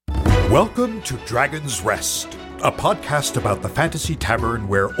Welcome to Dragon's Rest, a podcast about the fantasy tavern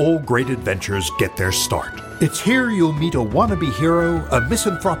where all great adventures get their start. It's here you'll meet a wannabe hero, a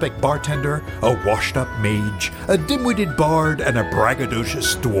misanthropic bartender, a washed-up mage, a dim-witted bard, and a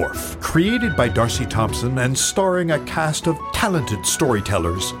braggadocious dwarf. Created by Darcy Thompson and starring a cast of talented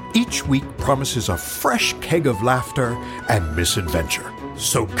storytellers, each week promises a fresh keg of laughter and misadventure.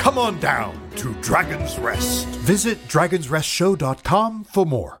 So come on down to Dragon's Rest. Visit dragonsrestshow.com for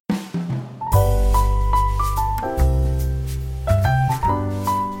more.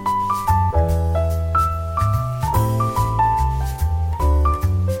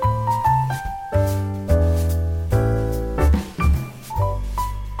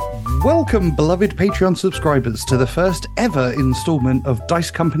 Welcome, beloved Patreon subscribers, to the first ever installment of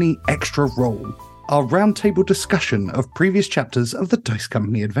Dice Company Extra Roll, our roundtable discussion of previous chapters of the Dice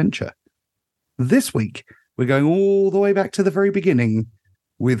Company adventure. This week, we're going all the way back to the very beginning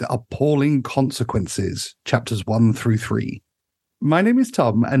with Appalling Consequences, chapters 1 through 3. My name is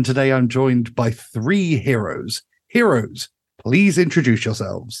Tom, and today I'm joined by three heroes. Heroes, please introduce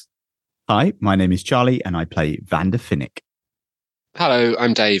yourselves. Hi, my name is Charlie, and I play Vander Finnick. Hello,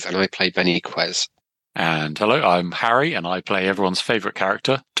 I'm Dave, and I play Benny Quez. And hello, I'm Harry, and I play everyone's favourite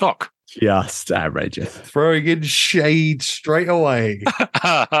character, Tok. Just outrageous. Throwing in shade straight away.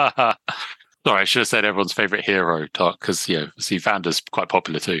 Sorry, I should have said everyone's favourite hero, Tok, because, see, Vander's quite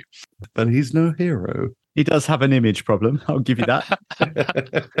popular too. But he's no hero. He does have an image problem, I'll give you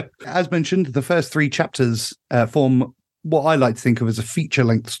that. As mentioned, the first three chapters form what I like to think of as a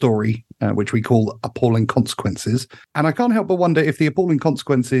feature-length story, which we call Appalling Consequences. And I can't help but wonder if the Appalling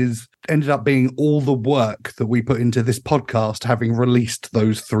Consequences ended up being all the work that we put into this podcast, having released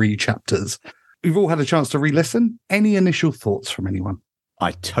those three chapters. We've all had a chance to re-listen. Any initial thoughts from anyone?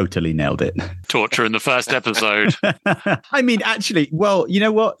 I totally nailed it. Torture in the first episode. I mean, actually, well, you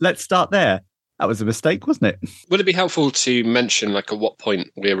know what? Let's start there. That was a mistake, wasn't it? Would it be helpful to mention, at what point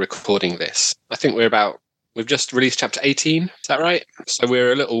we're recording this? I think we've just released chapter 18, is that right? So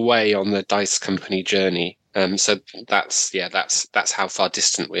we're a little way on the Dice Company journey. So that's how far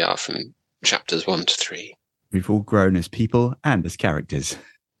distant we are from chapters 1 to 3. We've all grown as people and as characters.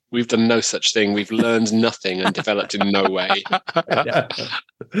 We've done no such thing. We've learned nothing and developed in no way. Yeah.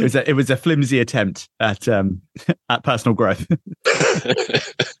 It was a flimsy attempt at personal growth.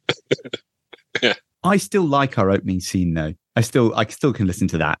 Yeah. I still like our opening scene, though. I still can listen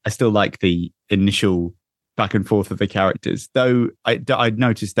to that. I still like the initial back and forth of the characters, though I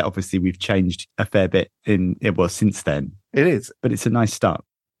noticed that obviously we've changed a fair bit since then. It is, but it's a nice start.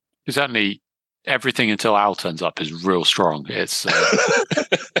 Certainly, everything until Al turns up is real strong. It's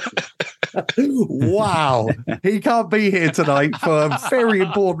wow, he can't be here tonight for very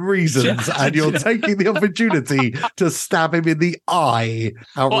important reasons, and you're taking the opportunity to stab him in the eye.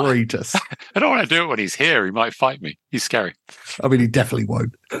 Outrageous. Well, I don't want to do it when he's here. He might fight me. He's scary. I mean, he definitely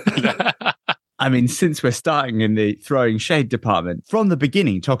won't. I mean, since we're starting in the throwing shade department, from the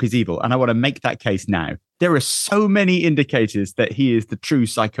beginning, Tok is evil, and I want to make that case now. There are so many indicators that he is the true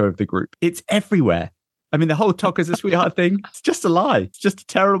psycho of the group. It's everywhere. I mean, the whole Tok is a sweetheart thing, it's just a lie. It's just a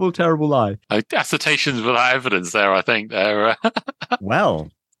terrible, terrible lie. Assertions without evidence there, I think. Well,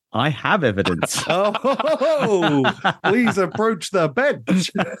 I have evidence. Please approach the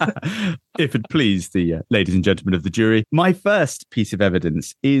bench. If it please the ladies and gentlemen of the jury. My first piece of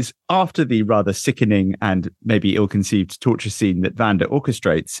evidence is after the rather sickening and maybe ill-conceived torture scene that Vander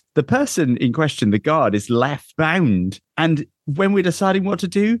orchestrates, the person in question, the guard, is left bound. And when we're deciding what to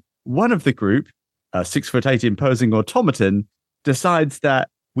do, one of the group, a 6'8" imposing automaton, decides that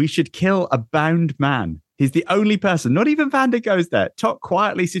we should kill a bound man. He's the only person, not even Vander goes there. Tok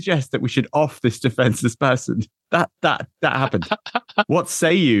quietly suggests that we should off this defenseless person. That happened. What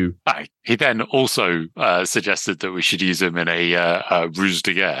say you? He then also suggested that we should use him in a ruse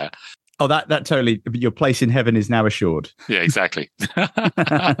de guerre. Oh, that totally, your place in heaven is now assured. Yeah, exactly.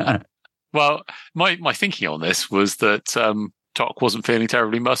 Well, my thinking on this was that Tok wasn't feeling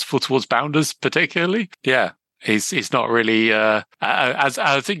terribly merciful towards bounders, particularly. Yeah. He's not really, as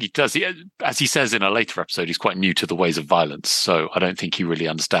I think he does, as he says in a later episode, he's quite new to the ways of violence. So I don't think he really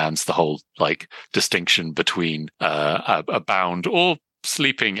understands the whole distinction between a bound or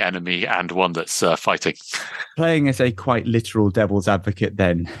sleeping enemy and one that's fighting. Playing as a quite literal devil's advocate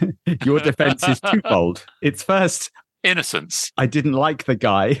then, your defense is twofold. It's first, innocence. I didn't like the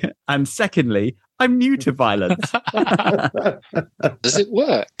guy. And secondly, I'm new to violence. Does it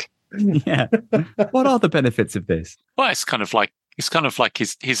work? Yeah. What are the benefits of this? Well, it's kind of like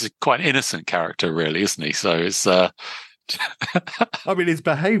he's a quite innocent character, really, isn't he? So it's I mean, his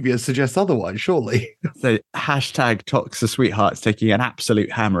behaviour suggests otherwise, surely. So hashtag Toxa Sweetheart's taking an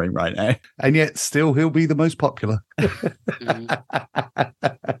absolute hammering right now. And yet still he'll be the most popular.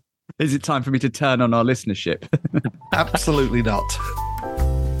 Is it time for me to turn on our listenership? Absolutely not.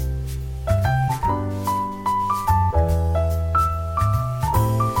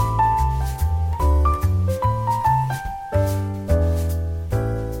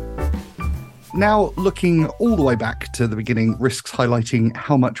 Now, looking all the way back to the beginning, risks highlighting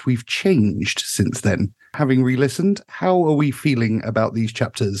how much we've changed since then. Having re-listened, how are we feeling about these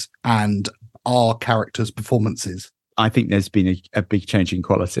chapters and our characters' performances? I think there's been a big change in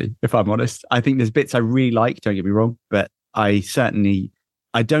quality, if I'm honest. I think there's bits I really like, don't get me wrong, but I think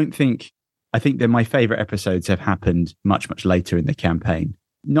that my favourite episodes have happened much, much later in the campaign.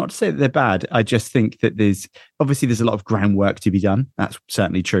 Not to say that they're bad, I just think that there's a lot of groundwork to be done. That's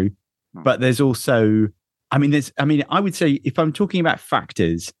certainly true. But there's also, I would say if I'm talking about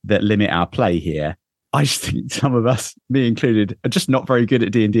factors that limit our play here, I just think some of us, me included, are just not very good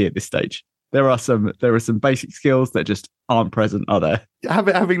at D&D at this stage. There are some basic skills that just aren't present, are there?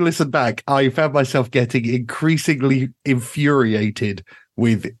 Having listened back, I found myself getting increasingly infuriated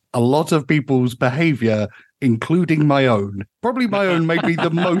with a lot of people's behaviour, including my own. Probably my own made me the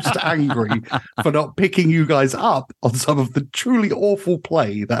most angry for not picking you guys up on some of the truly awful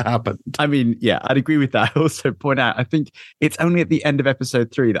play that happened. I mean, yeah, I'd agree with that. I also point out, I think it's only at the end of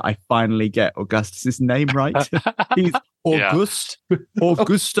episode 3 that I finally get Augustus's name right. He's August. Yeah.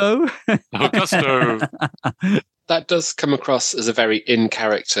 Augusto. Augusto. That does come across as a very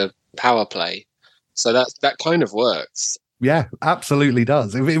in-character power play. So that kind of works. Yeah, absolutely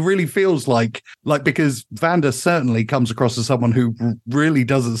does. It really feels like because Vander certainly comes across as someone who really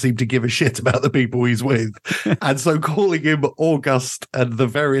doesn't seem to give a shit about the people he's with. And so calling him August and the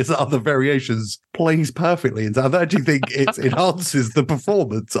various other variations plays perfectly. And I actually think it enhances the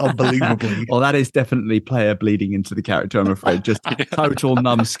performance unbelievably. Well, that is definitely player bleeding into the character, I'm afraid. Just total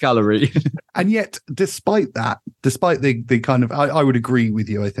numbskullery. And yet, despite the kind of, I would agree with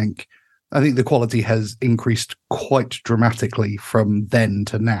you, I think the quality has increased quite dramatically from then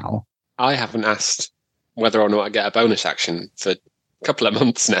to now. I haven't asked whether or not I get a bonus action for a couple of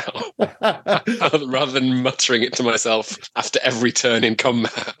months now, rather than muttering it to myself after every turn in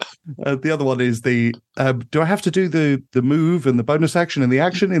combat. The other one is do I have to do the move and the bonus action and the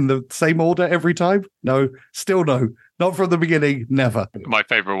action in the same order every time? No, still no. Not from the beginning, never. My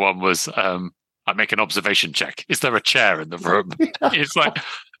favourite one was I make an observation check. Is there a chair in the room? It's like...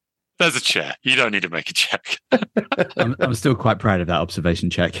 There's a chair. You don't need to make a check. I'm still quite proud of that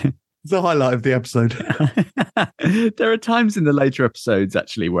observation check. It's the highlight of the episode. There are times in the later episodes,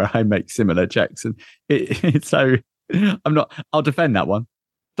 actually, where I make similar checks. And I'll defend that one.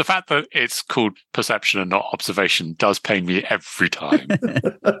 The fact that it's called perception and not observation does pain me every time.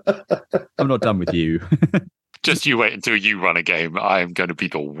 I'm not done with you. Just you wait until you run a game. I am going to be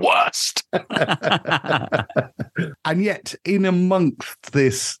the worst. And yet, in amongst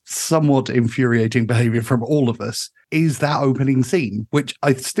this somewhat infuriating behaviour from all of us, is that opening scene, which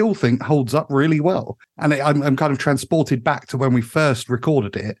I still think holds up really well. And I'm kind of transported back to when we first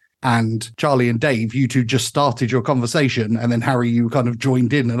recorded it. And Charlie and Dave, you two just started your conversation. And then Harry, you kind of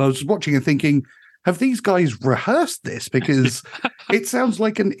joined in. And I was watching and thinking, have these guys rehearsed this? Because it sounds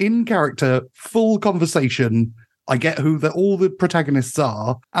like an in-character, full conversation. I get who all the protagonists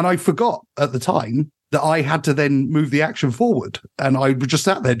are. And I forgot at the time that I had to then move the action forward. And I just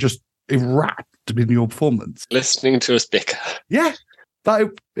sat there just enwrapped in your performance. Listening to us bicker. Yeah,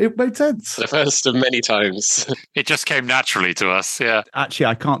 it made sense. The first of many times. It just came naturally to us, yeah. Actually,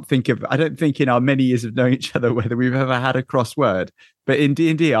 I don't think in our many years of knowing each other whether we've ever had a crossword. But in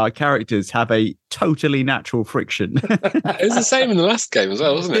D&D, our characters have a totally natural friction. It was the same in the last game as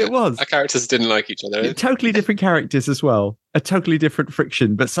well, wasn't it? It was. Our characters didn't like each other. Totally different characters as well. A totally different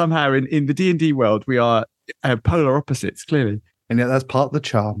friction. But somehow in the D&D world, we are polar opposites, clearly. And yet that's part of the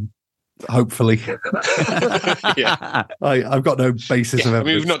charm. Hopefully. Yeah. I've got no basis of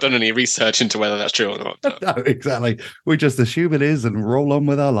evidence. We've not done any research into whether that's true or not. No, exactly. We just assume it is and roll on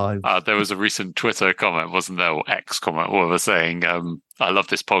with our lives. There was a recent Twitter comment, wasn't there, or X comment, whatever, saying, I love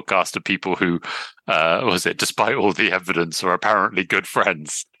this podcast of people who, despite all the evidence, are apparently good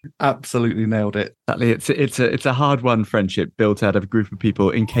friends. Absolutely nailed it. Exactly. It's a hard-won friendship built out of a group of people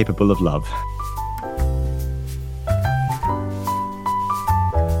incapable of love.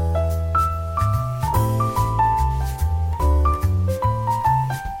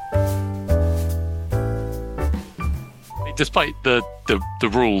 Despite the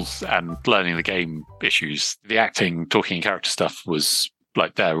rules and learning the game issues, the acting, talking, and character stuff was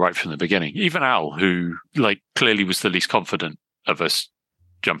like there right from the beginning. Even Al, who like clearly was the least confident of us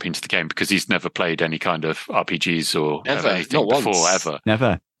jumping into the game because he's never played any kind of RPGs or anything before, ever.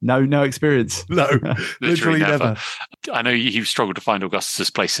 Never. No experience. No, literally never. I know he struggled to find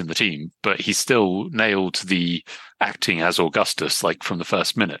Augustus' place in the team, but he still nailed the acting as Augustus, like from the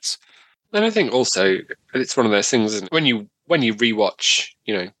first minutes. And I think also it's one of those things, isn't it? When you rewatch,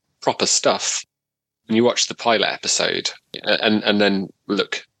 proper stuff, and you watch the pilot episode, and then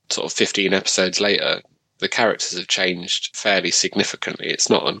look sort of 15 episodes later, the characters have changed fairly significantly.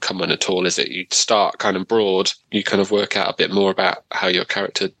 It's not uncommon at all, is it? You start kind of broad, you kind of work out a bit more about how your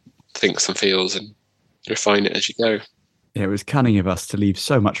character thinks and feels, and refine it as you go. Yeah, it was cunning of us to leave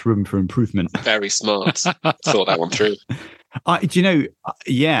so much room for improvement. Very smart. Thought that one through.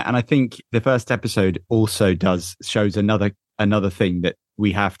 And I think the first episode also shows another thing that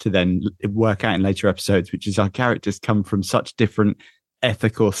we have to then work out in later episodes, which is our characters come from such different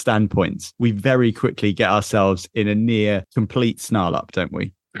ethical standpoints. We very quickly get ourselves in a near complete snarl up, don't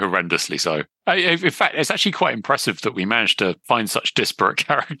we? Horrendously so. In fact, it's actually quite impressive that we managed to find such disparate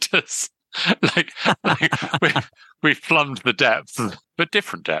characters. we've plumbed the depths, but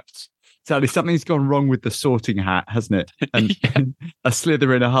different depths. Sadly, something's gone wrong with the sorting hat, hasn't it? And a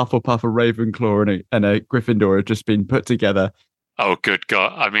Slytherin, a Hufflepuff, a Ravenclaw, and a Gryffindor have just been put together. Oh, good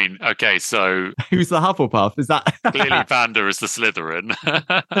God. I mean, okay, so... Who's the Hufflepuff? Is that... Clearly Vander is the Slytherin.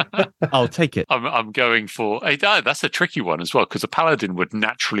 I'll take it. I'm going for... that's a tricky one as well, because a paladin would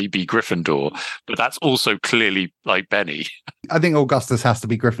naturally be Gryffindor, but that's also clearly like Benny. I think Augustus has to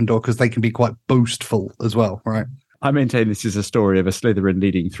be Gryffindor because they can be quite boastful as well, right? I maintain this is a story of a Slytherin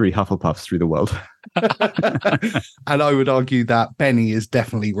leading 3 Hufflepuffs through the world. And I would argue that Benny is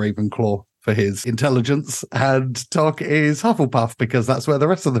definitely Ravenclaw for his intelligence, and Tok is Hufflepuff because that's where the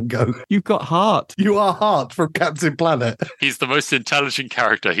rest of them go. You've got Hart. You are Hart from Captain Planet. He's the most intelligent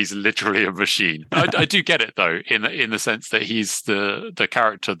character. He's literally a machine. I do get it, though, in the sense that he's the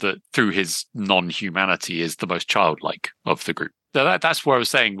character that, through his non-humanity, is the most childlike of the group. So that's what I was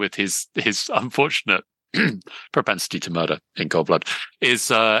saying with his unfortunate propensity to murder in cold blood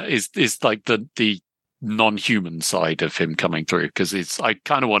is like the non-human side of him coming through, because I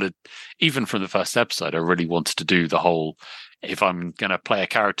kind of wanted, even from the first episode, I really wanted to do the whole, if I'm going to play a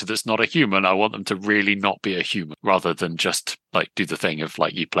character that's not a human, I want them to really not be a human, rather than just like do the thing of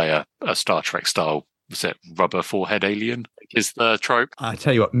like you play a Star Trek style, was it rubber forehead alien is the trope. I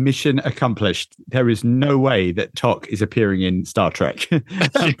tell you what, mission accomplished. There is no way that Tok is appearing in Star Trek.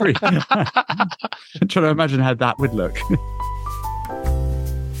 I'm trying to imagine how that would look.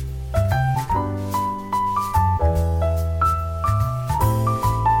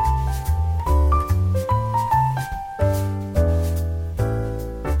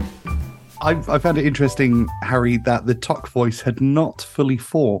 I found it interesting, Harry, that the Tok voice had not fully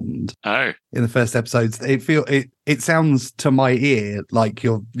formed. Oh, in the first episodes. It sounds to my ear like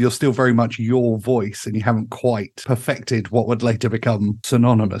you're still very much your voice, and you haven't quite perfected what would later become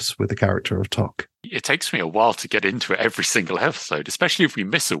synonymous with the character of Tok. It takes me a while to get into it every single episode, especially if we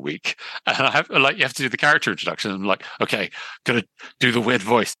miss a week. And you have to do the character introduction. And I'm like, okay, gotta do the weird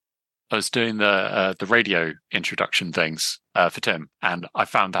voice. I was doing the radio introduction things for Tim, and I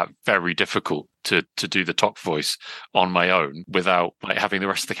found that very difficult to do the Tok voice on my own without like having the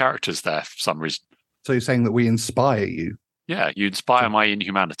rest of the characters there for some reason. So you're saying that we inspire you? Yeah, you inspire my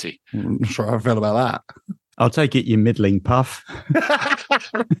inhumanity. I'm not sure how I feel about that. I'll take it, you middling puff.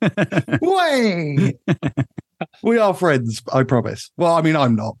 Way! We are friends, I promise. Well, I mean,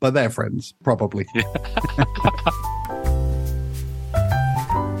 I'm not, but they're friends, probably.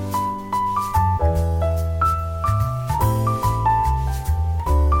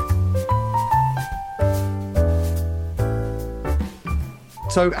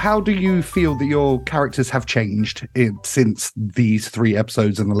 So how do you feel that your characters have changed since these 3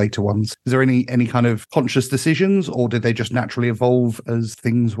 episodes and the later ones? Is there any kind of conscious decisions, or did they just naturally evolve as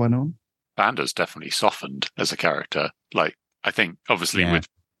things went on? Vander's definitely softened as a character. Like, I think, obviously, with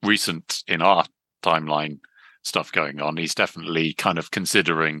recent, in our timeline, stuff going on, he's definitely kind of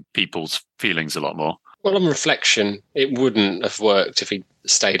considering people's feelings a lot more. Well, on reflection, it wouldn't have worked if he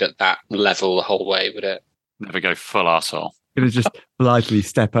stayed at that level the whole way, would it? Never go full arsehole. Going to just politely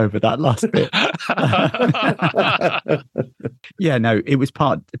step over that last bit. Yeah, no, it was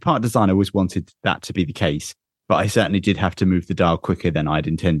part design. I always wanted that to be the case, but I certainly did have to move the dial quicker than I'd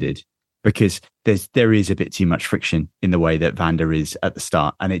intended, because there is a bit too much friction in the way that Vander is at the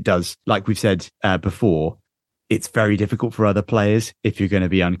start. And it does, like we've said before, it's very difficult for other players if you're going to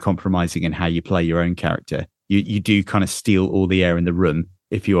be uncompromising in how you play your own character. You do kind of steal all the air in the room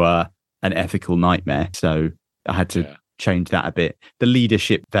if you are an ethical nightmare. So I had to change that a bit. The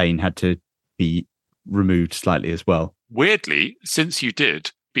leadership vein had to be removed slightly as well. Weirdly, since you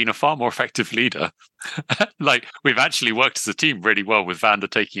did, been a far more effective leader. Like, we've actually worked as a team really well with Vander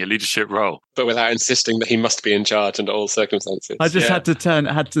taking a leadership role, but without insisting that he must be in charge under all circumstances. I just had to turn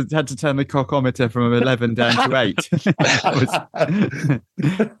the cocometer from 11 down to 8. That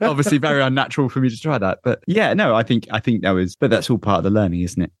was obviously very unnatural for me to try that, but yeah, no, I think that was, but that's all part of the learning,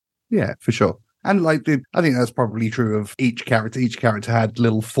 isn't it? Yeah, for sure. And I think that's probably true of each character. Each character had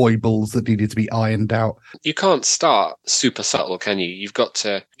little foibles that needed to be ironed out. You can't start super subtle, can you? You've got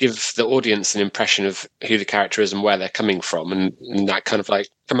to give the audience an impression of who the character is and where they're coming from, and that kind of like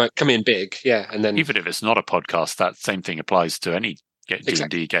come in big, yeah. And then even if it's not a podcast, that same thing applies to any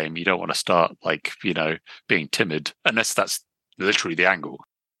D&D game. You don't want to start being timid unless that's literally the angle.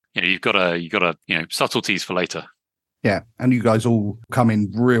 You've got to subtleties for later. Yeah, and you guys all come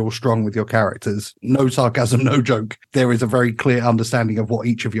in real strong with your characters. No sarcasm, no joke. There is a very clear understanding of what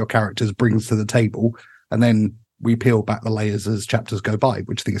each of your characters brings to the table. And then we peel back the layers as chapters go by,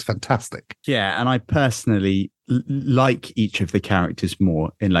 which I think is fantastic. Yeah, and I personally like each of the characters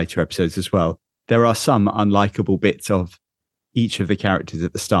more in later episodes as well. There are some unlikable bits of each of the characters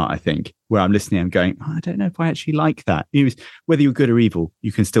at the start, I think, where I'm listening, I'm going, I don't know if I actually like that. Whether you're good or evil,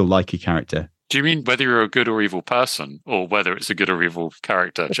 you can still like a character. Do you mean whether you're a good or evil person, or whether it's a good or evil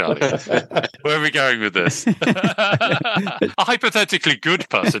character, Charlie? Where are we going with this? A hypothetically good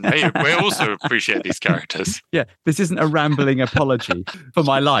person may also appreciate these characters. Yeah, this isn't a rambling apology for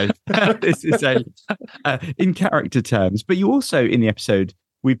my life. This is in character terms. But you also, in the episode,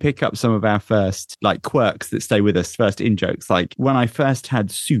 we pick up some of our first quirks that stay with us, first in-jokes. Like when I first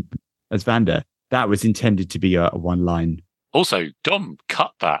had Soup as Vander, that was intended to be a one-line. Also, Dom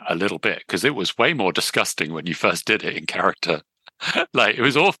cut that a little bit because it was way more disgusting when you first did it in character. It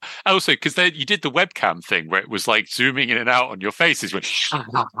was awful. Also, because then you did the webcam thing where it was zooming in and out on your faces.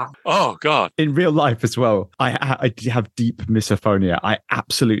 Oh, God. In real life as well, I have deep misophonia. I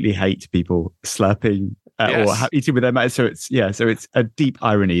absolutely hate people slurping or eating with their mouth. So it's a deep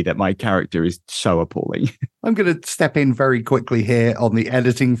irony that my character is so appalling. I'm going to step in very quickly here on the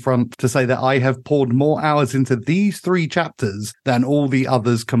editing front to say that I have poured more hours into these 3 chapters than all the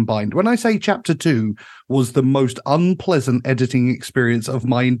others combined. When I say chapter 2 was the most unpleasant editing experience of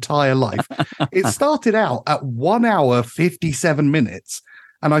my entire life, it started out at 1 hour, 57 minutes.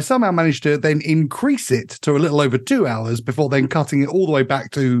 And I somehow managed to then increase it to a little over 2 hours before then cutting it all the way back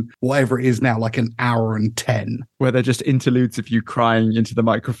to whatever it is now, like an hour and 10. Where they're just interludes of you crying into the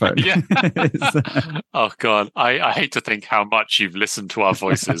microphone. Yeah. Oh, God. I hate to think how much you've listened to our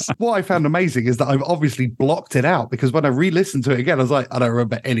voices. What I found amazing is that I've obviously blocked it out because when I re-listened to it again, I was like, I don't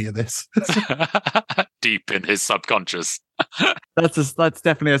remember any of this. Deep in his subconscious. That's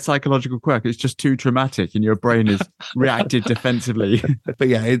definitely a psychological quirk. It's just too traumatic and your brain is reacted defensively. But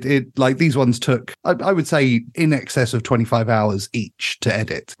yeah, it these ones took, I would say, in excess of 25 hours each to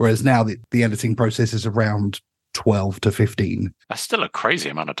edit, whereas now the editing process is around 12 to 15. That's still a crazy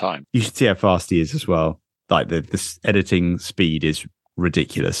amount of time. You should see how fast he is as well. The editing speed is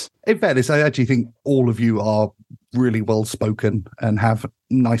ridiculous. In fairness, I actually think all of you are really well spoken and have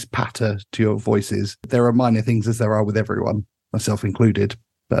nice patter to your voices. There are minor things as there are with everyone, myself included,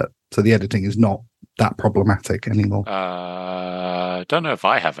 but so the editing is not that problematic anymore. Don't know if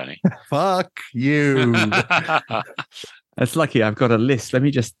I have any. Fuck you. That's lucky. I've got a list. Let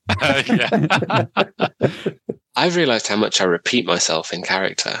me just. I've realised how much I repeat myself in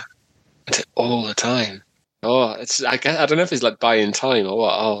character all the time. Oh, I don't know if it's buying time or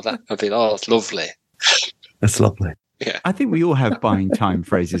what. Oh, it's lovely. That's lovely. Yeah. I think we all have buying time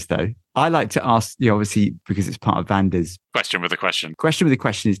phrases, though. I like to ask, obviously, because it's part of Vander's. Question with a question. Question with a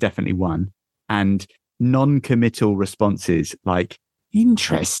question is definitely one. And non-committal responses like,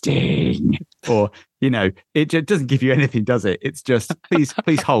 interesting. Or, it doesn't give you anything, does it? It's just,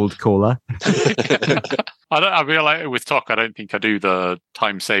 please hold, caller. I mean, with Talk, I don't think I do the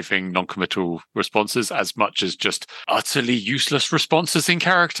time-saving, non-committal responses as much as just utterly useless responses in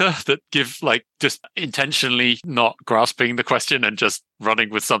character that give, just intentionally not grasping the question and just running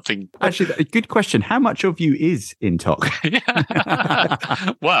with something. Actually, a good question. How much of you is in Talk?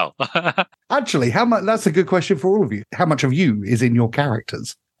 Well, actually, how much? That's a good question for all of you. How much of you is in your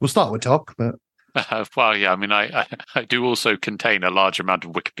characters? We'll start with Talk, but Well, yeah. I mean, I do also contain a large amount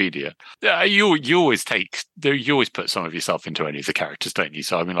of Wikipedia. You always put some of yourself into any of the characters, don't you?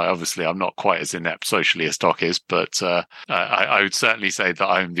 So I mean, like, obviously, I'm not quite as inept socially as Doc is, but I would certainly say that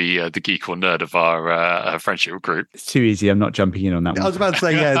I'm the geek or nerd of our friendship group. It's too easy. I'm not jumping in on that one. I was about to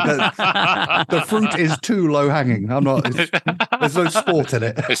say, yeah, the fruit is too low hanging. I'm not. There's no sport in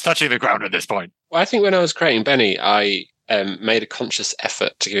it. It's touching the ground at this point. Well, I think when I was creating Benny, I made a conscious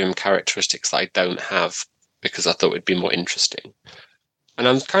effort to give him characteristics that I don't have because I thought it would be more interesting. And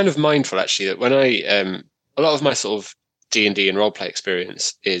I'm kind of mindful, actually, that when a lot of my sort of D&D and roleplay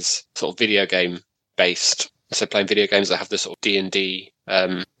experience is sort of video game based. So playing video games that have this sort of D&D,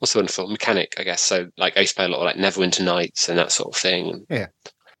 what's the one for? Mechanic, I guess. So like I used to play a lot of like Neverwinter Nights and that sort of thing. Yeah.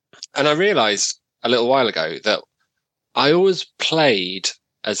 And I realized a little while ago that I always played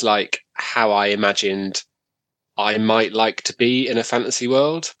as like how I imagined I might like to be in a fantasy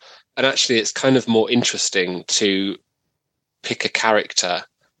world. And actually it's kind of more interesting to pick a character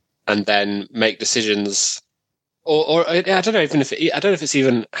and then make decisions or I don't know even if I don't know if it's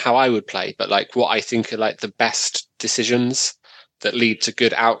even how I would play, but like what I think are like the best decisions that lead to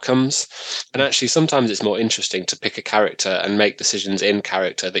good outcomes. And actually sometimes it's more interesting to pick a character and make decisions in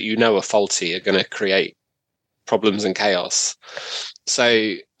character that you know are faulty, are going to create problems and chaos.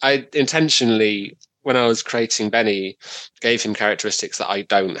 So I intentionally, when I was creating Benny, gave him characteristics that I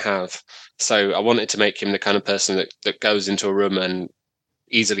don't have. So I wanted to make him the kind of person that goes into a room and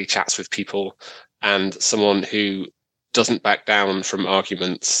easily chats with people, and someone who doesn't back down from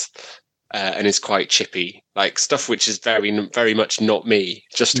arguments and is quite chippy, like stuff which is very, very much not me,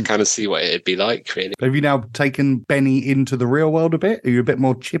 just to kind of see what it'd be like, really. Have you now taken Benny into the real world a bit? Are you a bit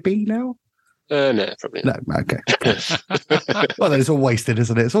more chippy now? No, probably not. No, okay. Well, then it's all wasted,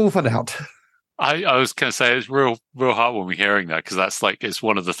 isn't it? It's all fun out. I was going to say it's real heartwarming hearing that, because that's like, it's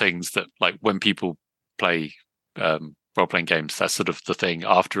one of the things that, like, when people play role-playing games, that's sort of the thing.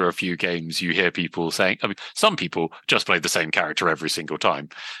 After a few games, you hear people saying, I mean, some people just play the same character every single time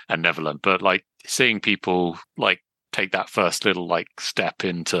and never learn, but like seeing people like take that first little like step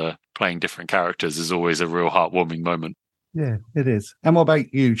into playing different characters is always a real heartwarming moment. Yeah, it is. And what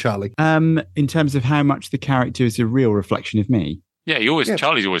about you, Charlie? In terms of how much the character is a real reflection of me. Yeah,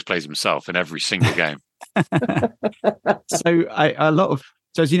 Charlie always plays himself in every single game. So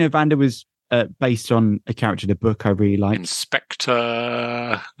as you know, Vanda was based on a character in a book I really like.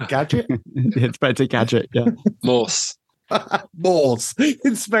 Inspector Gadget? Inspector Gadget, yeah. Morse.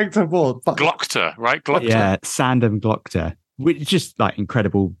 Inspector Morse. Glockter, right? Glockter. Yeah, Sandom Glockter. Which is just like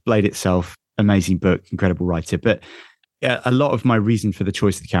incredible. Blade itself, amazing book, incredible writer. But a lot of my reason for the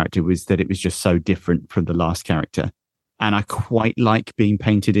choice of the character was that it was just so different from the last character. And I quite like being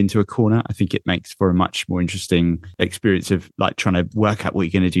painted into a corner. I think it makes for a much more interesting experience of like trying to work out what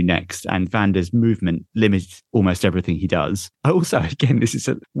you're going to do next. And Vanda's movement limits almost everything he does. Also, again, this is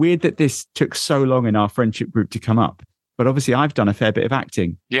weird that this took so long in our friendship group to come up. But obviously, I've done a fair bit of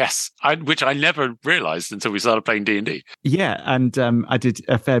acting. Yes, which I never realised until we started playing D&D. Yeah, and I did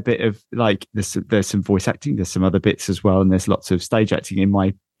a fair bit of like there's some voice acting, there's some other bits as well, and there's lots of stage acting in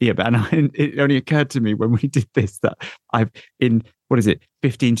my but it only occurred to me when we did this that I've in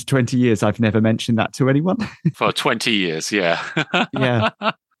 15 to 20 years I've never mentioned that to anyone. For 20 years, yeah. Yeah.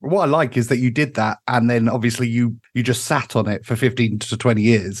 What I like is that you did that, and then obviously you just sat on it for 15 to 20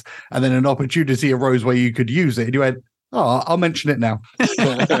 years, and then an opportunity arose where you could use it, and you went, "Oh, I'll mention it now."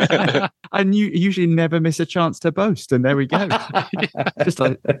 And you usually never miss a chance to boast, and there we go. Just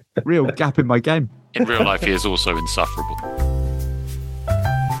a real gap in my game. In real life, he is also insufferable.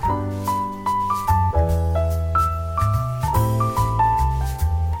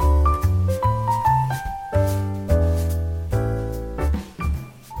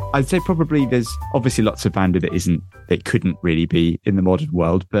 I'd say probably there's obviously lots of Vanda that couldn't really be in the modern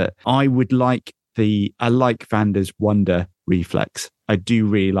world, but I like Vanda's wonder reflex. I do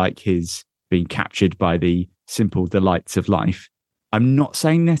really like his being captured by the simple delights of life. I'm not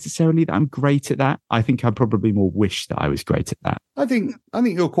saying necessarily that I'm great at that. I think I probably more wish that I was great at that. I think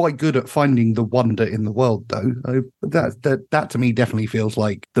you're quite good at finding the wonder in the world, though. That to me definitely feels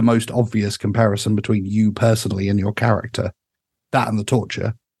like the most obvious comparison between you personally and your character. That and the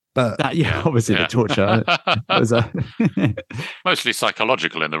torture. But that, obviously the torture was mostly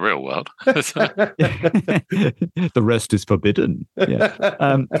psychological in the real world. The rest is forbidden.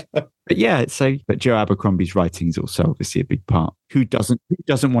 Yeah. But Joe Abercrombie's writing is also obviously a big part. Who doesn't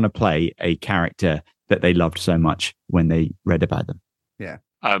want to play a character that they loved so much when they read about them? Yeah.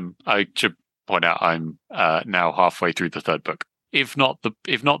 I should point out I'm now halfway through the third book. If not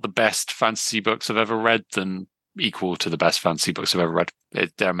the best fantasy books I've ever read, then equal to the best fantasy books I've ever read.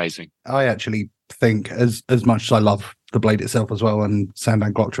 They're amazing. I actually think, as much as I love the blade itself as well and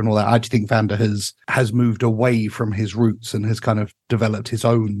Sandan Glockter and all that, I actually think Vander has moved away from his roots and has kind of developed his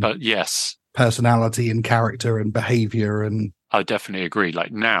own yes, personality and character and behavior. And I definitely agree.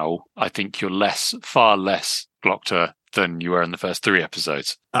 Like now, I think you're far less Glockter than you were in the first 3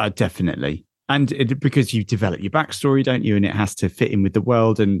 episodes. Definitely. And because you develop your backstory, don't you? And it has to fit in with the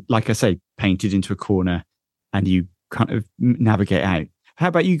world. And like I say, painted into a corner and you kind of navigate out. How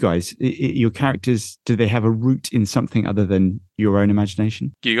about you guys? Your characters, do they have a root in something other than your own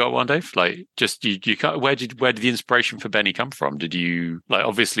imagination? You got one, Dave? Like, just you where did the inspiration for Benny come from? Did you like?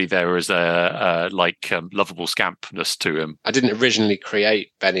 Obviously, there was a lovable scampness to him. I didn't originally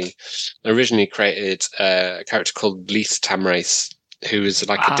create Benny. I originally created a character called Leith Tamrace, who is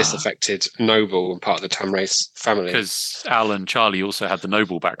like a disaffected noble and part of the Tamrace family. Because Al and Charlie also had the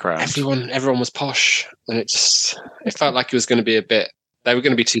noble background. Everyone was posh, and it felt like it was going to be they were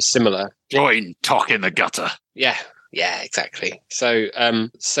going to be too similar. Join Talk in the gutter. Yeah, exactly. So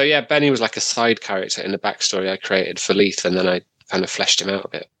Benny was like a side character in the backstory I created for Leith, and then I kind of fleshed him out a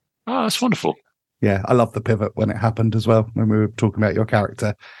bit. Oh, that's wonderful. Yeah, I love the pivot when it happened as well, when we were talking about your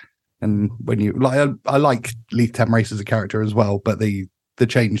character. And when you I like Leith Tamrace as a character as well, but the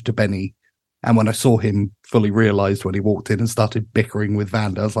change to Benny, and when I saw him fully realised when he walked in and started bickering with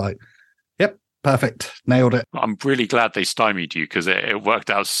Vander, I was like, yep, perfect, nailed it. I'm really glad they stymied you because it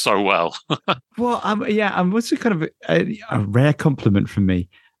worked out so well. Well, I'm also kind of a rare compliment from me.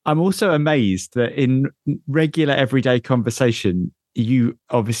 I'm also amazed that in regular everyday conversation, you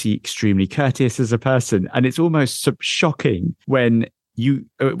obviously extremely courteous as a person, and it's almost shocking when you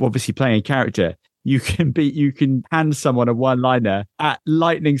obviously playing a character, you can hand someone a one-liner at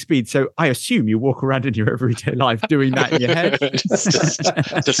lightning speed. So I assume you walk around in your everyday life doing that in your head.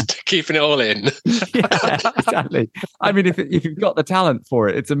 just keeping it all in. Yeah, exactly. I mean, if you've got the talent for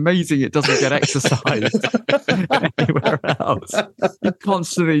it, it's amazing it doesn't get exercised anywhere else. You're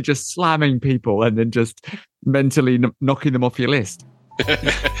constantly just slamming people and then just mentally knocking them off your list.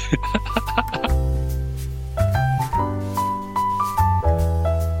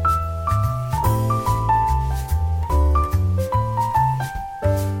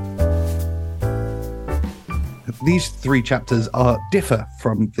 These 3 chapters differ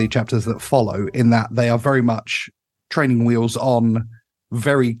from the chapters that follow in that they are very much training wheels on,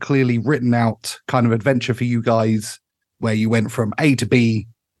 very clearly written out kind of adventure for you guys, where you went from A to B,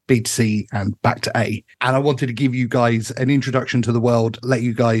 B to C, and back to A. And I wanted to give you guys an introduction to the world, let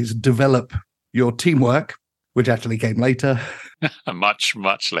you guys develop your teamwork, which actually came later. Much,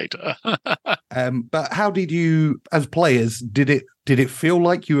 much later. But how did you, as players, did it feel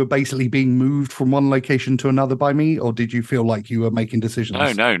like you were basically being moved from one location to another by me, or did you feel like you were making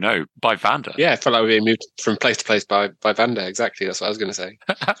decisions? No, by Vander. Yeah, I felt like we were being moved from place to place by Vander. Exactly, that's what I was going to say.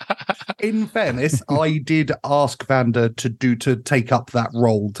 In fairness, I did ask Vander to take up that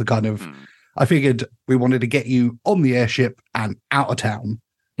role to kind of. I figured we wanted to get you on the airship and out of town.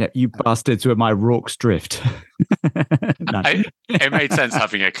 Yeah, you bastards were my Rorke's drift. No. It made sense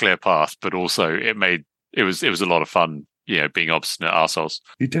having a clear path, but also it was a lot of fun, being obstinate arseholes.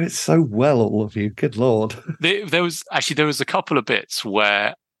 You do it so well, all of you. Good Lord. There was a couple of bits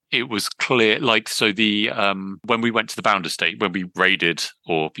where it was clear, like, so when we went to the Bound Estate, when we raided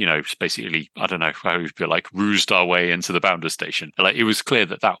or, basically, I don't know how you feel, like rouged our way into the Bounder station, like it was clear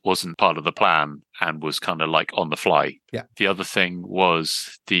that wasn't part of the plan and was kind of like on the fly. Yeah. The other thing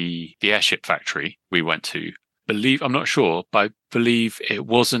was the airship factory we went to. I'm not sure, but I believe it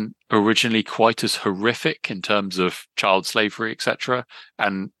wasn't originally quite as horrific in terms of child slavery, etc.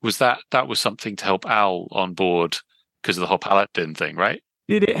 And that was something to help Al on board because of the whole Paladin thing, right?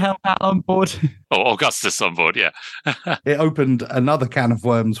 Did it help out on board? Oh, Augustus on board, yeah. It opened another can of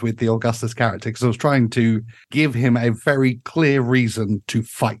worms with the Augustus character because I was trying to give him a very clear reason to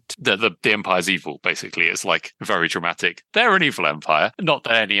fight. The Empire's evil, basically. It's like very dramatic. They're an evil empire. Not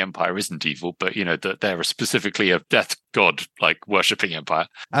that any empire isn't evil, but, that they're specifically a death god, like, worshipping empire.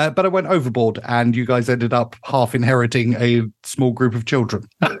 But I went overboard and you guys ended up half inheriting a small group of children.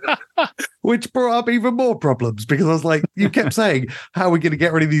 Which brought up even more problems because I was like, you kept saying, how are we going to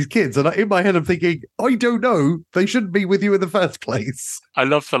get rid of these kids? And in my head, I'm thinking, I don't know. They shouldn't be with you in the first place. I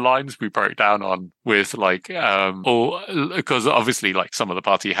love the lines we broke down on with because obviously like some of the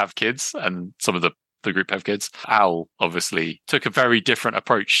party have kids and some of the group have kids. Al obviously took a very different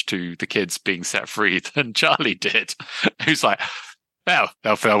approach to the kids being set free than Charlie did. Who's like, well,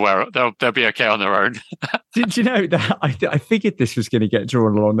 they'll be okay on their own. Do you know that I figured this was going to get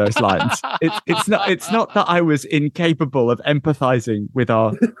drawn along those lines? It's not that I was incapable of empathizing with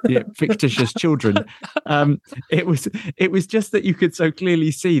our fictitious children. It was just that you could so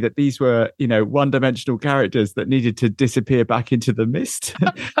clearly see that these were, one-dimensional characters that needed to disappear back into the mist.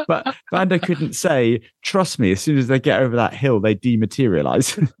 But Vanda couldn't say, "Trust me, as soon as they get over that hill, they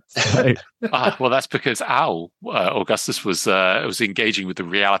dematerialize." So, well, that's because Al Augustus was engaging with the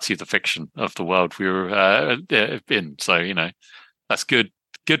reality of the fiction of the world we were in. So that's good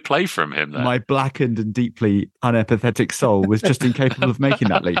play from him there. My blackened and deeply unempathetic soul was just incapable of making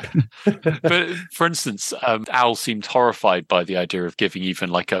that leap. But for instance, Al seemed horrified by the idea of giving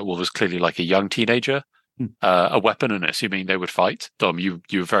even what was clearly like a young teenager a weapon and assuming they would fight. Dom, you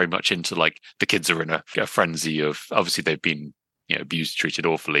were very much into the kids are in a frenzy of, obviously they've been abused, treated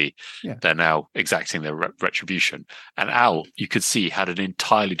awfully. Yeah. They're now exacting their retribution. And Al, you could see, had an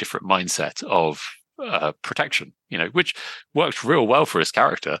entirely different mindset of protection, which worked real well for his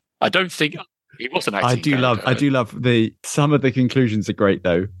character. I don't think he wasn't acting. I do love some of the conclusions are great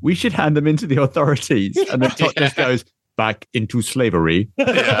though. We should hand them into the authorities, and then Todd just goes back into slavery.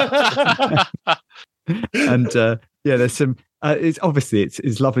 Yeah. And there's some.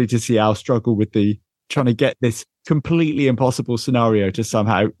 It's lovely to see Al struggle with trying to get this completely impossible scenario to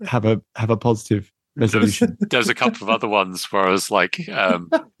somehow have a positive resolution. There's a couple of other ones where I was like,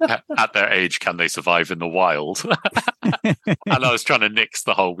 at their age, can they survive in the wild? And I was trying to nix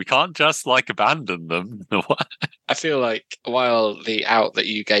the whole, we can't just abandon them. I feel like while the out that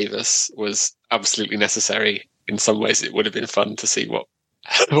you gave us was absolutely necessary, in some ways it would have been fun to see what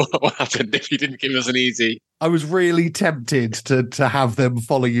happened if you didn't give us an easy. I was really tempted to have them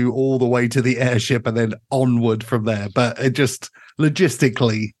follow you all the way to the airship and then onward from there, but it just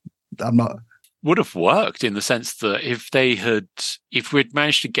logistically, I'm not. Would have worked in the sense that if we'd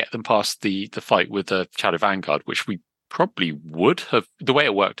managed to get them past the fight with the Shadow Vanguard, which we probably would have, the way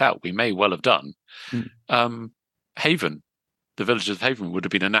it worked out, we may well have done. Haven. The villagers of Haven would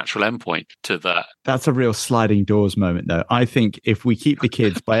have been a natural endpoint to that. That's a real sliding doors moment, though. I think if we keep the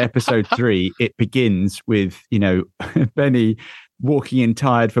kids by episode 3, it begins with, Benny walking in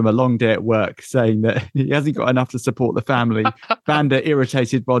tired from a long day at work, saying that he hasn't got enough to support the family. Vanda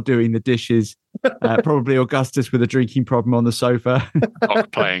irritated while doing the dishes. Probably Augustus with a drinking problem on the sofa.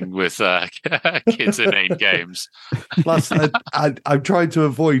 Not playing with kids' inane games. Plus, I'm trying to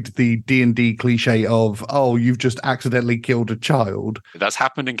avoid the D&D cliche of, oh, you've just accidentally killed a child. That's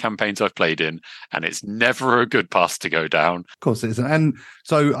happened in campaigns I've played in, and it's never a good path to go down. Of course it isn't. And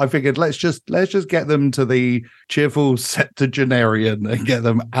so I figured let's just get them to the cheerful septuagenarian and get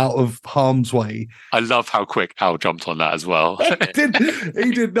them out of harm's way. I love how quick Al jumped on that as well.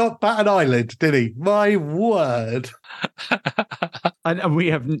 He did not bat an eyelid, did he? My word. And we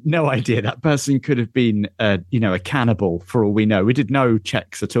have no idea that person could have been, a cannibal for all we know. We did no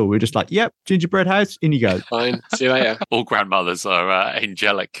checks at all. We were just like, yep, gingerbread house, in you go. Fine, see you later. All grandmothers are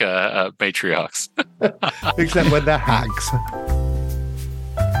angelic matriarchs. Except when they're hags.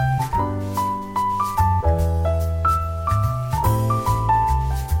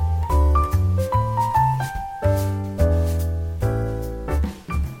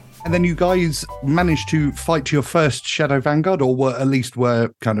 And then you guys managed to fight your first Shadow Vanguard, or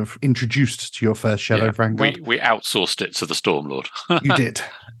were kind of introduced to your first Shadow Vanguard. We outsourced it to the Stormlord. You did.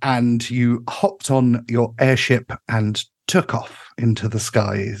 And you hopped on your airship and took off into the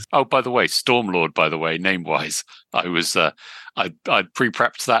skies. Oh, by the way, Stormlord, name-wise, I'd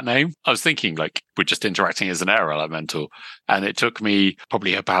pre-prepped that name. I was thinking, we're just interacting as an air elemental. And it took me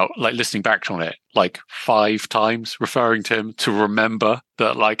probably about, listening back on it, 5 times, referring to him to remember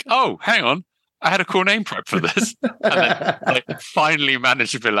that, oh, hang on, I had a cool name prep for this. And then, finally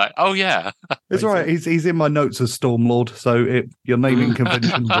managed to be oh, yeah. It's all right. He's in my notes as Stormlord, so your naming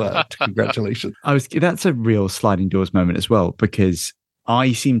convention worked. Congratulations. That's a real sliding doors moment as well, because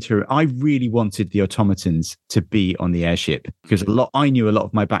I really wanted the automatons to be on the airship, because I knew a lot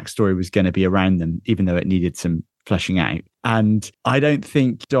of my backstory was going to be around them, even though it needed some fleshing out. And I don't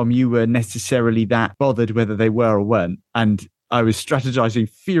think, Dom, you were necessarily that bothered whether they were or weren't. And I was strategizing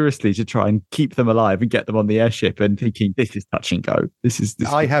furiously to try and keep them alive and get them on the airship, and thinking, this is touch and go.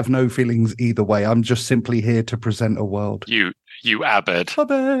 I have no feelings either way. I'm just simply here to present a world. You Abed.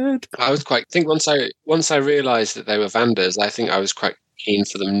 I was quite. I think once I realised that they were Vandas, I think I was quite keen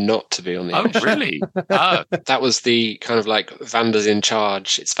for them not to be on the airship. Oh, really? That was the kind of Vanda's in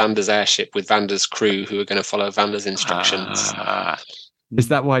charge. It's Vanda's airship with Vanda's crew who are going to follow Vanda's instructions. Is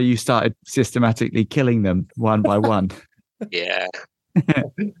that why you started systematically killing them one by one? Yeah.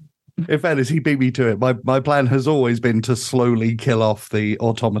 In fairness, he beat me to it. My plan has always been to slowly kill off the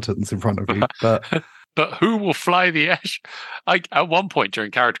automatons in front of me. But But who will fly the airship? At one point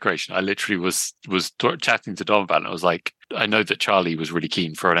during character creation, I literally was chatting to Dom about it. I was like, I know that Charlie was really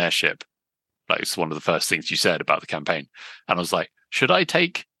keen for an airship. Like, it's one of the first things you said about the campaign. And I was like, should I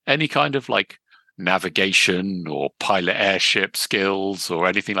take any kind of like navigation or pilot airship skills or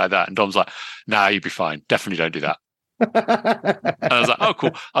anything like that? And Dom's like, nah, you'd be fine. Definitely don't do that. And I was like, oh,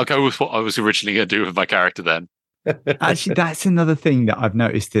 cool. I'll go with what I was originally going to do with my character then. Actually, that's another thing that I've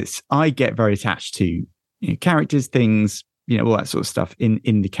noticed that I get very attached to, characters, things, all that sort of stuff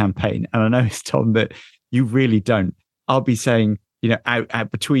in the campaign. And I noticed, Tom, that you really don't. I'll be saying,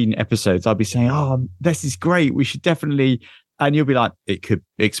 out between episodes, I'll be saying, oh, this is great. We should definitely, and you'll be like, it could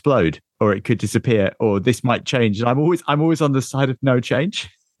explode or it could disappear or this might change. And I'm always on the side of no change.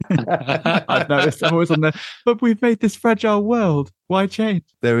 I've noticed I'm always on but we've made this fragile world. Why change?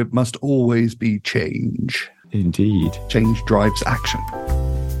 There must always be change. Indeed. Change drives action.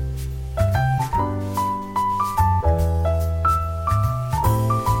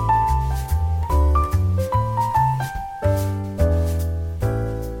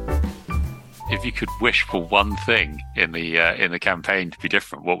 If you could wish for one thing in the campaign to be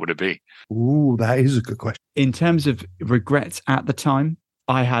different, what would it be? Ooh, that is a good question. In terms of regrets at the time,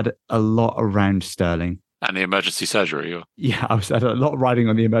 I had a lot around Sterling. And the emergency surgery? Or? Yeah, I had a lot riding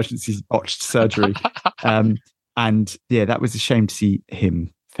on the emergency botched surgery. And yeah, that was a shame to see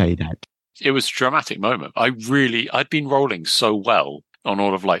him fade out. It was a dramatic moment. I'd been rolling so well on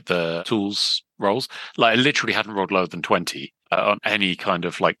all of like the tools rolls. Like I literally hadn't rolled lower than 20 on any kind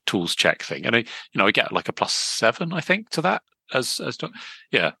of like tools check thing. And I get like a +7, I think, to that.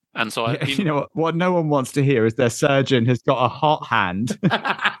 Yeah. And so what no one wants to hear is their surgeon has got a hot hand.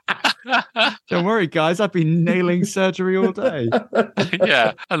 Don't worry, guys, I've been nailing surgery all day.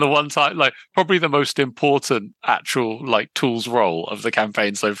 Yeah. And the one time, like probably the most important actual like tools roll of the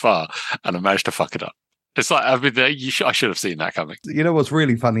campaign so far, and I managed to fuck it up. It's like, I should have seen that coming. You know what's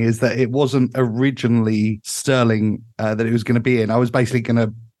really funny is that it wasn't originally Sterling that it was going to be in. I was basically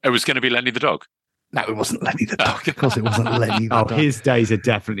It was going to be Lenny the dog. No, it wasn't Lenny the dog. Of course it wasn't Lenny the dog. His days are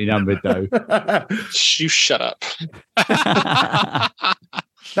definitely numbered, though. You shut up.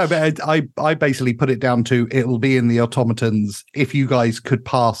 No, but I basically put it down to it'll be in the automatons if you guys could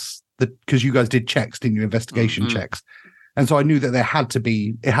pass because you guys did checks, didn't you? Investigation checks. And so I knew that it had to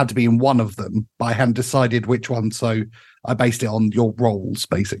be in one of them, but I hadn't decided which one. So I based it on your rolls,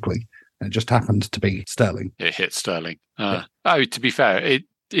 basically. And it just happened to be Sterling. It hit Sterling. Yeah. Oh, to be fair,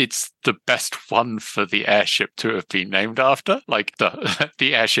 it's the best one for the airship to have been named after. Like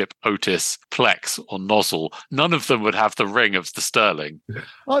the airship Otis, Plex, or Nozzle. None of them would have the ring of the Sterling.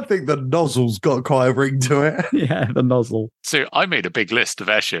 I think the Nozzle's got quite a ring to it. Yeah, the Nozzle. So I made a big list of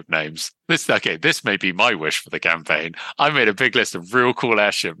airship names. This may be my wish for the campaign. I made a big list of real cool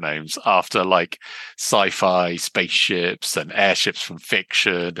airship names after like sci-fi spaceships and airships from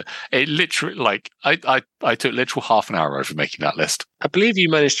fiction. It literally, like, I took literal half an hour over making that list. I believe you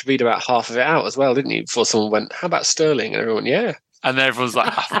managed to read about half of it out as well, didn't you? Before someone went, "How about Sterling?" And everyone, yeah. And then everyone's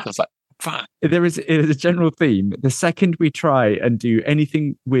like, I was like, fine. There is a general theme. The second we try and do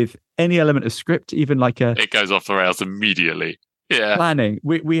anything with any element of script, even like it goes off the rails immediately. Yeah. Planning.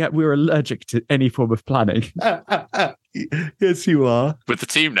 We're allergic to any form of planning. Yes, you are. With the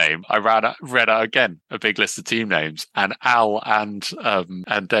team name, I read out again a big list of team names, and Al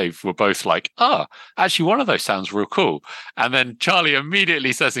and Dave were both like, actually one of those sounds real cool. And then Charlie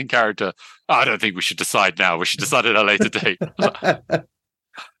immediately says in character, I don't think we should decide now. We should decide at a later date.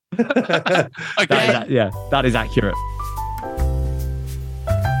 Okay. That is accurate.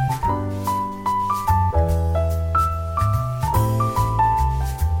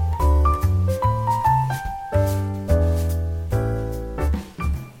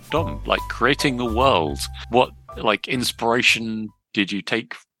 Dom, like creating the world, what like inspiration did you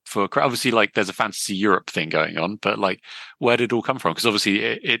take for? Obviously, like there's a fantasy Europe thing going on, but like where did it all come from? Because obviously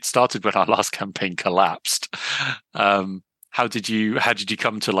it started when our last campaign collapsed. How did you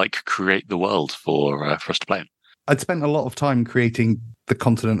come to like create the world for us to play in? I'd spent a lot of time creating the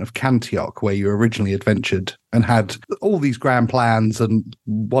continent of Cantioch, where you originally adventured, and had all these grand plans and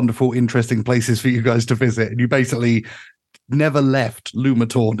wonderful, interesting places for you guys to visit. And you basically never left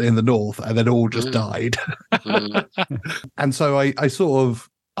Lumatorn in the north, and then all just died. And so I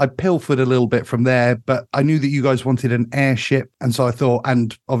pilfered a little bit from there, but I knew that you guys wanted an airship. And so I thought,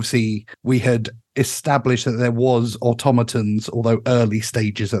 and obviously we had established that there was automatons, although early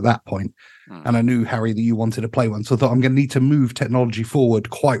stages at that point. And I knew, Harry, that you wanted to play one. So I thought I'm going to need to move technology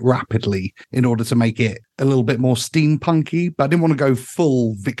forward quite rapidly in order to make it a little bit more steampunky. But I didn't want to go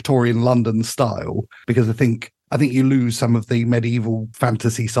full Victorian London style, because I think I think you lose some of the medieval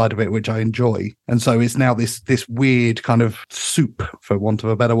fantasy side of it, which I enjoy. And so it's now this weird kind of soup, for want of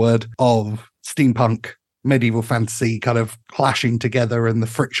a better word, of steampunk, medieval fantasy kind of clashing together and the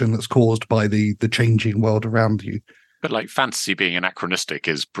friction that's caused by the changing world around you. But like fantasy being anachronistic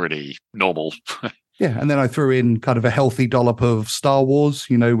is pretty normal. Yeah, and then I threw in kind of a healthy dollop of Star Wars,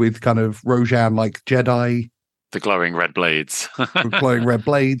 with kind of Rojan like Jedi. The glowing red blades. Glowing red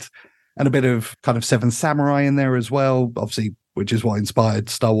blades. And a bit of kind of Seven Samurai in there as well, obviously, which is what inspired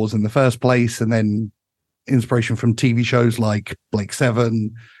Star Wars in the first place. And then inspiration from TV shows like Blake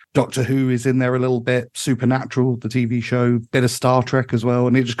Seven, Doctor Who is in there a little bit, Supernatural, the TV show, bit of Star Trek as well.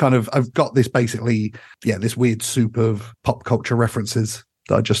 And it just kind of, I've got this basically, this weird soup of pop culture references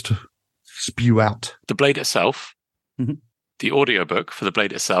that I just spew out. The Blade itself, the audiobook for The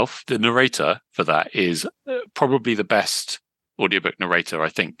Blade itself, the narrator for that is probably the best audiobook narrator I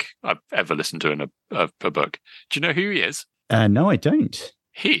think I've ever listened to in a book. Do you know who he is? No, I don't.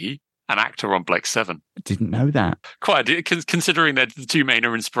 He, an actor on Blake Seven. I didn't know that. Quite, considering they're the two main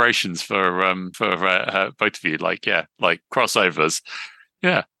inspirations for both of you. Like crossovers.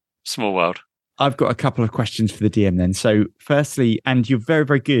 Yeah, small world. I've got a couple of questions for the DM then. So firstly, and you're very,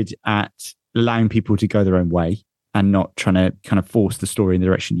 very good at allowing people to go their own way and not trying to kind of force the story in the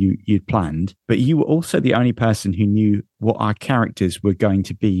direction you'd planned. But you were also the only person who knew what our characters were going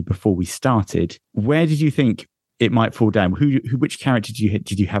to be before we started. Where did you think it might fall down? Which character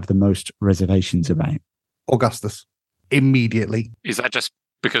did you have the most reservations about? Augustus. Immediately. Is that just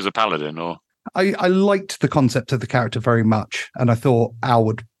because of Paladin, or? I liked the concept of the character very much, and I thought Al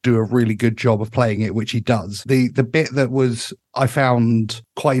would do a really good job of playing it, which he does. The bit that was I found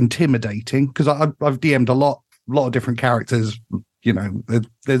quite intimidating, because I've DM'd a lot of different characters.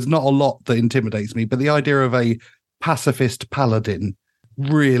 There's not a lot that intimidates me, but the idea of a pacifist paladin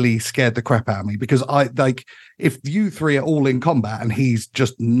really scared the crap out of me, because if you three are all in combat and he's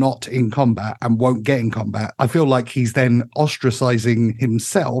just not in combat and won't get in combat, I feel like he's then ostracizing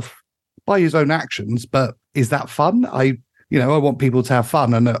himself by his own actions. But is that fun? I want people to have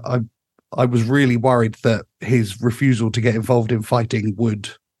fun, and I was really worried that his refusal to get involved in fighting would.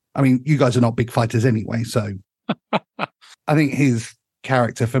 I mean, you guys are not big fighters anyway, so I think his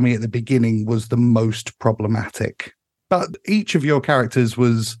character for me at the beginning was the most problematic. But each of your characters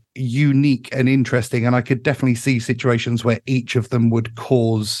was unique and interesting, and I could definitely see situations where each of them would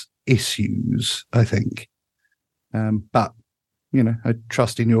cause issues, I think. But I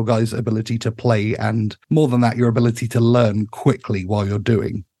trust in your guys' ability to play, and more than that, your ability to learn quickly while you're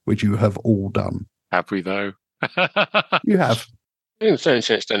doing, which you have all done. Have we, though? You have.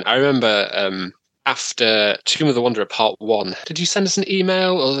 I remember after Tomb of the Wanderer Part 1, did you send us an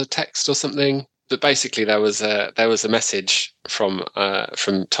email or a text or something? That basically there was a message from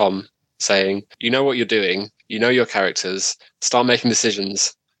Tom saying, you know what you're doing, you know your characters, start making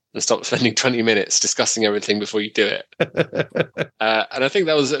decisions and stop spending 20 minutes discussing everything before you do it. And I think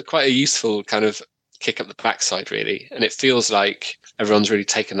that was quite a useful kind of kick up the backside, really. And it feels like everyone's really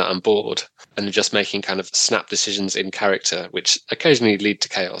taken that on board and are just making kind of snap decisions in character, which occasionally lead to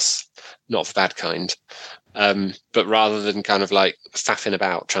chaos, not of the bad kind. But rather than kind of like faffing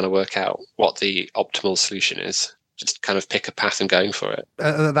about trying to work out what the optimal solution is, just kind of pick a path and going for it.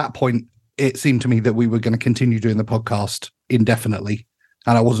 At that point, it seemed to me that we were going to continue doing the podcast indefinitely.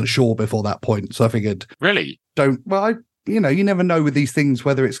 And I wasn't sure before that point. So I figured, really? You never know with these things,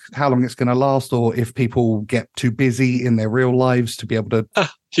 whether it's how long it's going to last or if people get too busy in their real lives to be able to.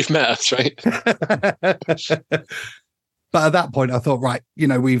 You've met us, right? But at that point, I thought, right,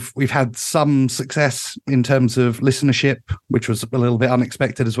 we've had some success in terms of listenership, which was a little bit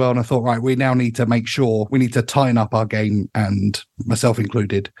unexpected as well. And I thought, right, we now need to make sure we need to tighten up our game, and myself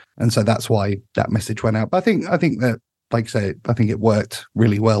included. And so that's why that message went out. But I think that, like I say, I think it worked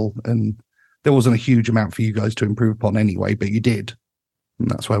really well, and there wasn't a huge amount for you guys to improve upon anyway, but you did. And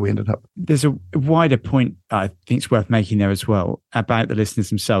that's where we ended up. There's a wider point I think it's worth making there as well about the listeners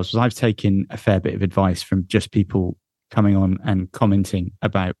themselves, because I've taken a fair bit of advice from just people coming on and commenting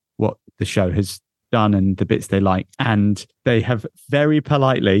about what the show has done and the bits they like. And they have very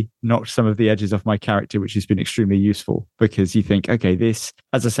politely knocked some of the edges off my character, which has been extremely useful, because you think, okay, this,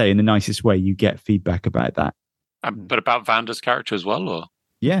 as I say, in the nicest way, you get feedback about that. But about Vanda's character as well, or?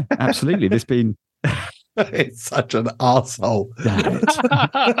 Yeah, absolutely. There's been... It's such an arsehole.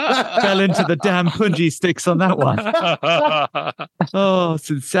 Fell into the damn punji sticks on that one. Oh,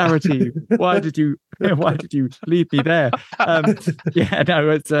 sincerity. Why did you leave me there?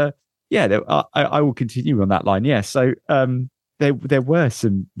 It's I will continue on that line. Yeah. So there were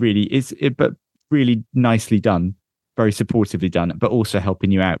some but really nicely done, very supportively done, but also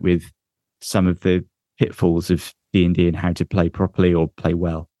helping you out with some of the pitfalls of D&D and how to play properly or play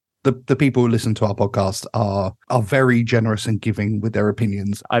well. The people who listen to our podcast are very generous and giving with their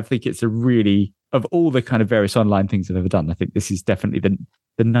opinions. I think it's a really, of all the kind of various online things I've ever done, I think this is definitely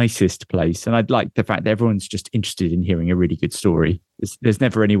the nicest place. And I'd like the fact that everyone's just interested in hearing a really good story. There's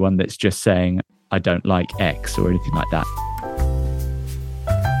never anyone that's just saying, I don't like X or anything like that.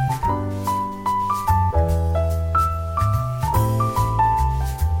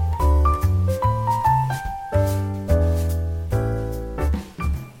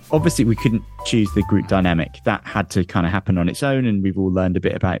 Obviously, we couldn't choose the group dynamic. That had to kind of happen on its own, and we've all learned a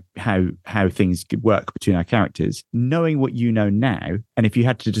bit about how things could work between our characters. Knowing what you know now, and if you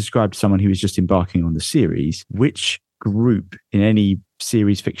had to describe to someone who was just embarking on the series, which group in any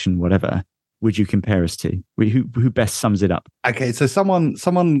series, fiction, whatever, would you compare us to? Who best sums it up? Okay, so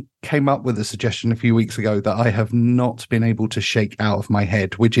someone came up with a suggestion a few weeks ago that I have not been able to shake out of my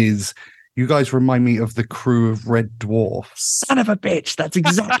head, which is, you guys remind me of the crew of Red Dwarf. Son of a bitch. That's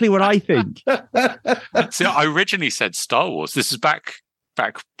exactly what I think. See, I originally said Star Wars. This is back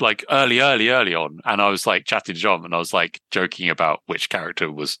like early on. And I was like chatting to John and I was like joking about which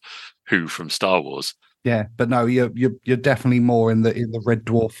character was who from Star Wars. Yeah, but no, you're definitely more in the Red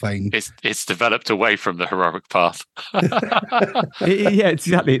Dwarf vein. It's developed away from the heroic path. Yeah,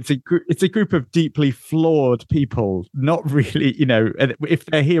 exactly. It's a group of deeply flawed people. Not really, if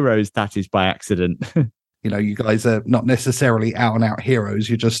they're heroes, that is by accident. You guys are not necessarily out and out heroes.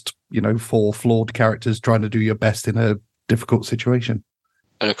 You're just, four flawed characters trying to do your best in a difficult situation.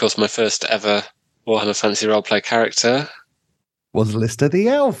 And of course, my first ever Warhammer Fantasy roleplay character was Lister the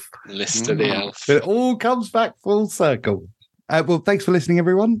Elf. Lister the Elf. It all comes back full circle. Well, thanks for listening,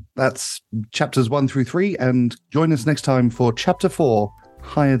 everyone. That's chapters 1 through 3, and join us next time for chapter 4,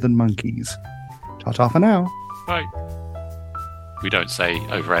 Higher Than Monkeys. Ta-ta for now. Bye. We don't say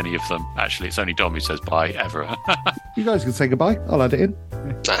over any of them. Actually, it's only Dom who says bye ever. You guys can say goodbye. I'll add it in.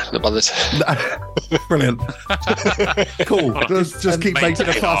 Nah, not bothered. Brilliant. Cool. Let's just keep making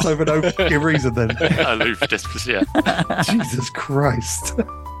a fuss over no fucking reason then. Aloof disposition. Yeah. Jesus Christ.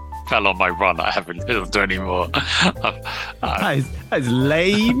 Fell on my run. I haven't been able to do any more. That is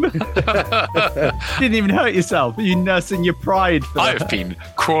lame. Didn't even hurt yourself. You're nursing your pride. I've been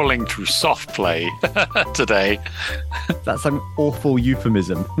crawling through soft play today. That's an awful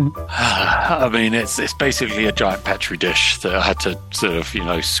euphemism. I mean, it's basically a giant petri dish that I had to sort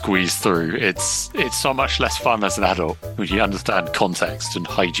of, squeeze through. It's so much less fun as an adult when you understand context and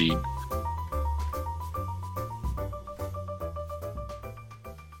hygiene.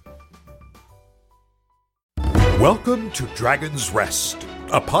 Welcome to Dragon's Rest,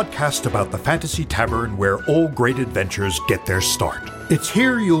 a podcast about the fantasy tavern where all great adventures get their start. It's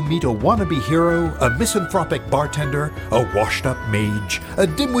here you'll meet a wannabe hero, a misanthropic bartender, a washed-up mage, a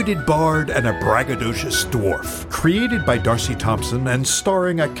dim-witted bard, and a braggadocious dwarf. Created by Darcy Thompson and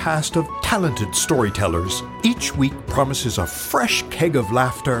starring a cast of talented storytellers, each week promises a fresh keg of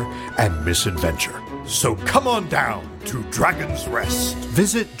laughter and misadventure. So come on down to Dragon's Rest.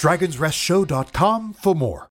 Visit dragonsrestshow.com for more.